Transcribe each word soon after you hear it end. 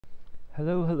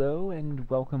Hello, hello, and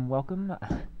welcome, welcome.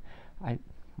 I,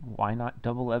 why not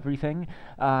double everything?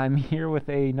 I'm here with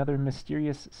another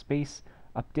mysterious space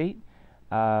update.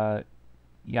 Uh,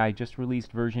 yeah, I just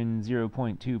released version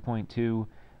 0.2.2,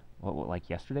 like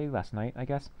yesterday, last night, I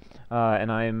guess. And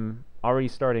I'm already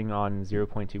starting on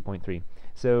 0.2.3.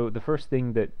 So the first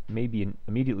thing that may be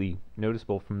immediately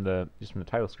noticeable from just from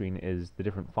the title screen is the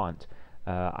different font.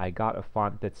 I got a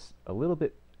font that's a little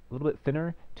bit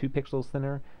thinner, 2 pixels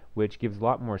thinner, which gives a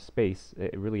lot more space.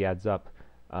 It really adds up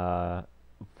uh,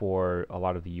 for a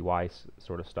lot of the UI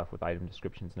sort of stuff with item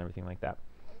descriptions and everything like that.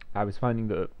 I was finding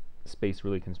the space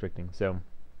really constricting, so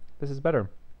this is better.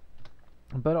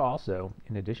 But also,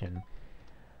 in addition,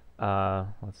 I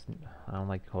don't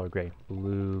like the color gray.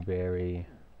 Blueberry.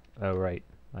 Oh, right.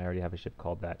 I already have a ship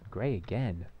called that. Gray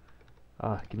again.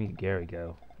 Give me Gary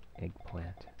go.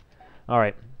 Eggplant.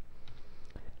 Alright.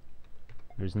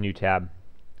 There's a new tab.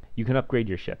 You can upgrade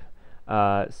your ship.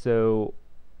 So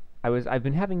I've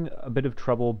been having a bit of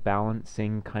trouble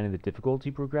balancing kind of the difficulty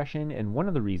progression, and one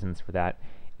of the reasons for that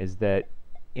is that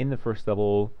in the first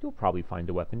level you'll probably find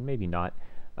a weapon, maybe not,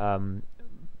 um,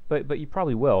 but you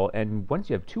probably will. And once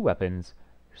you have 2 weapons,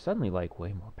 you're suddenly like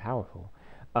way more powerful.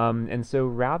 And so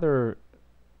rather,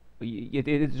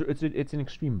 it's an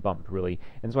extreme bump really,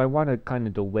 and so I want to kind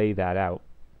of delay that out.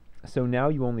 So now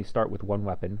you only start with 1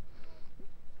 weapon,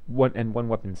 one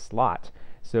weapon slot.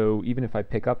 So even if I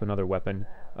pick up another weapon,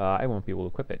 I won't be able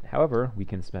to equip it. However, we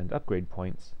can spend upgrade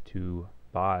points to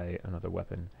buy another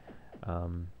weapon.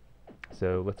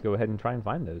 So let's go ahead and try and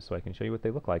find those so I can show you what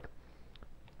they look like.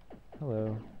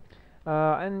 Hello.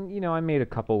 And I made a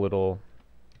couple little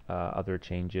other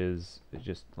changes,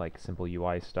 just like simple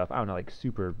UI stuff. I don't know, like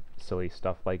super silly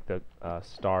stuff like the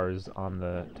stars on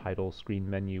the title screen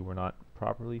menu were not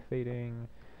properly fading.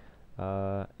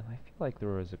 And I feel like there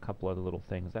was a couple other little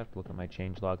things. I have to look at my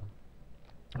changelog.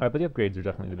 Alright, but the upgrades are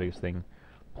definitely the biggest thing.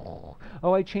 Oh,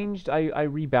 I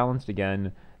rebalanced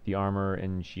again the armor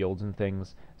and shields and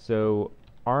things. So,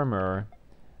 armor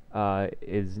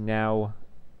is now,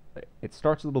 it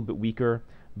starts a little bit weaker,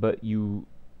 but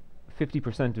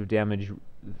 50% of damage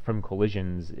from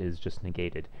collisions is just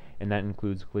negated. And that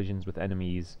includes collisions with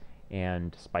enemies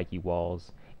and spiky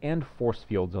walls and force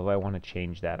fields, although I want to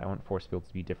change that. I want force fields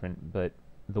to be different, but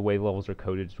the way levels are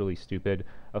coded is really stupid.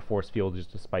 A force field is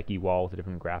just a spiky wall with a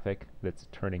different graphic that's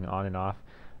turning on and off.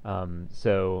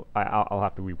 So I'll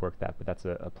have to rework that, but that's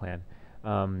a plan.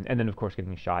 And then, of course,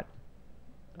 getting shot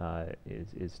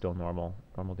is still normal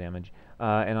damage.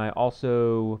 And I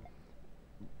also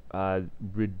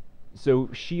so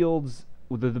shields,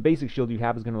 the basic shield you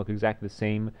have is going to look exactly the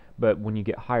same, but when you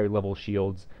get higher level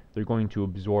shields, they're going to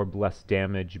absorb less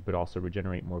damage, but also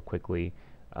regenerate more quickly,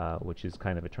 which is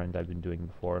kind of a trend I've been doing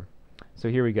before. So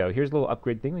here we go. Here's a little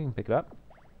upgrade thing. We can pick it up.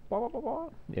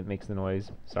 It makes the noise.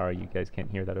 Sorry, you guys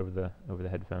can't hear that over the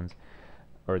headphones,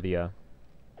 or the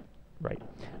right.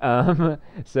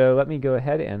 So let me go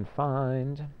ahead and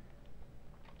find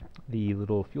the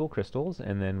little fuel crystals,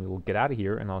 and then we will get out of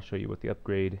here, and I'll show you what the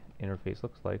upgrade interface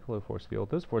looks like. Hello, force field.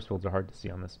 Those force fields are hard to see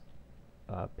on this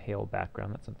pale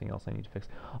background. That's something else I need to fix.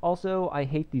 Also, I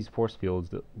hate these force fields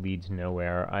that lead to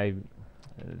nowhere.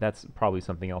 That's probably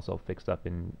something else I'll fix up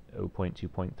in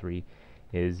 0.2.3,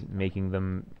 is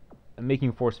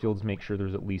making force fields make sure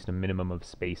there's at least a minimum of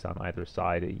space on either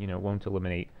side. It won't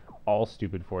eliminate all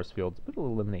stupid force fields, but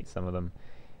it'll eliminate some of them,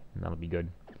 and that'll be good.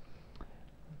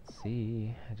 Let's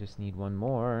see, I just need one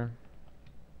more.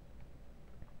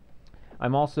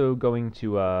 I'm also going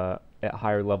to, at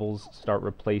higher levels, start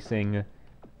replacing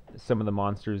some of the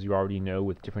monsters you already know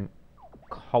with different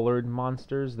colored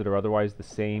monsters that are otherwise the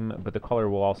same, but the color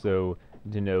will also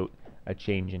denote a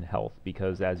change in health,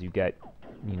 because as you get,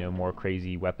 more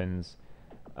crazy weapons,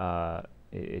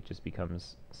 it just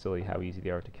becomes silly how easy they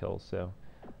are to kill. So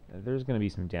there's going to be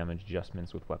some damage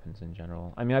adjustments with weapons in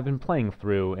general. I mean, I've been playing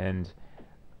through, and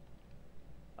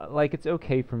like, it's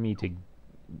okay for me to,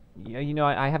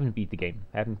 I haven't beat the game.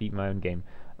 I haven't beat my own game.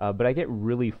 But I get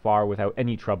really far without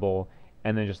any trouble,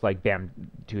 and then just like, bam,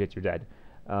 2 hits, you're dead.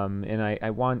 And I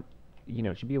want,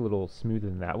 it should be a little smoother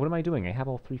than that. What am I doing? I have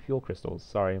all 3 fuel crystals.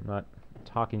 Sorry, I'm not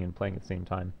talking and playing at the same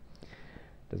time.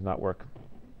 Does not work.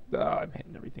 I'm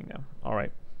hitting everything now.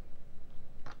 Alright.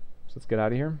 So let's get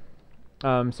out of here.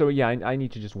 So yeah, I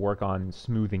need to just work on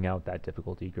smoothing out that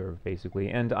difficulty curve, basically.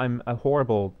 And I'm a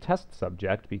horrible test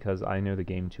subject because I know the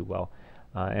game too well.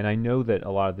 And I know that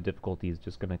a lot of the difficulty is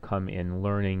just going to come in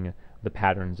learning the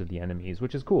patterns of the enemies,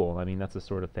 which is cool. I mean, that's the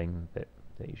sort of thing that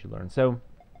you should learn. So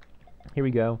here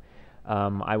we go.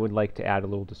 I would like to add a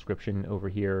little description over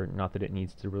here. Not that it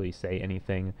needs to really say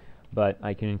anything, but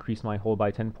I can increase my hull by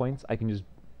 10 points. I can just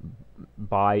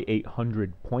buy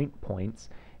 800 points,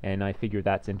 and I figure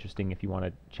that's interesting if you want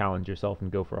to challenge yourself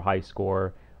and go for a high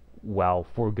score while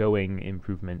foregoing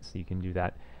improvements. You can do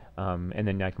that. And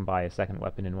then I can buy a second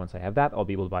weapon, and once I have that, I'll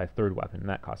be able to buy a third weapon, and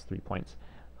that costs 3 points.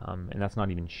 And that's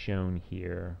not even shown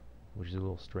here, which is a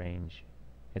little strange.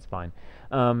 It's fine.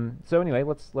 So anyway,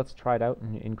 let's try it out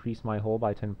and increase my hull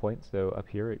by 10 points. So up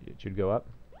here, it should go up,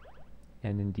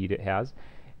 and indeed it has.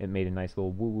 It made a nice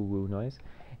little woo woo woo noise,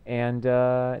 and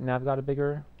now I've got a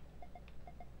bigger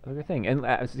thing.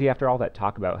 And see, after all that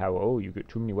talk about how, oh, you get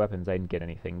too many weapons, I didn't get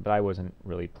anything, but I wasn't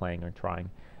really playing or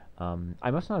trying. I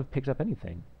must not have picked up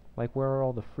anything. Like, where are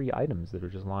all the free items that are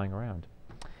just lying around?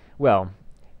 Well,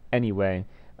 anyway,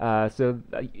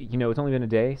 you know, it's only been a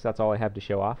day, so that's all I have to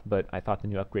show off, but I thought the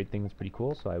new upgrade thing was pretty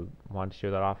cool, so I wanted to show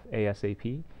that off ASAP.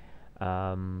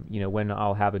 You know, when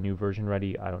I'll have a new version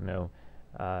ready, I don't know.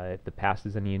 If the past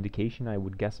is any indication, I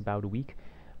would guess about a week.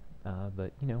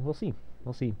 But, you know, we'll see.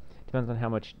 We'll see. Depends on how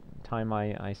much time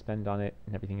I spend on it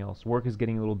and everything else. Work is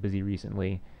getting a little busy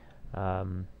recently.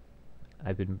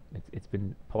 It's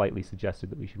been politely suggested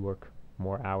that we should work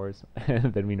more hours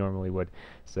than we normally would.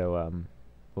 So,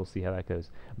 we'll see how that goes.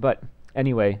 But,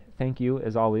 anyway, thank you,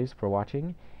 as always, for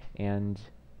watching, and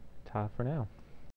ta for now.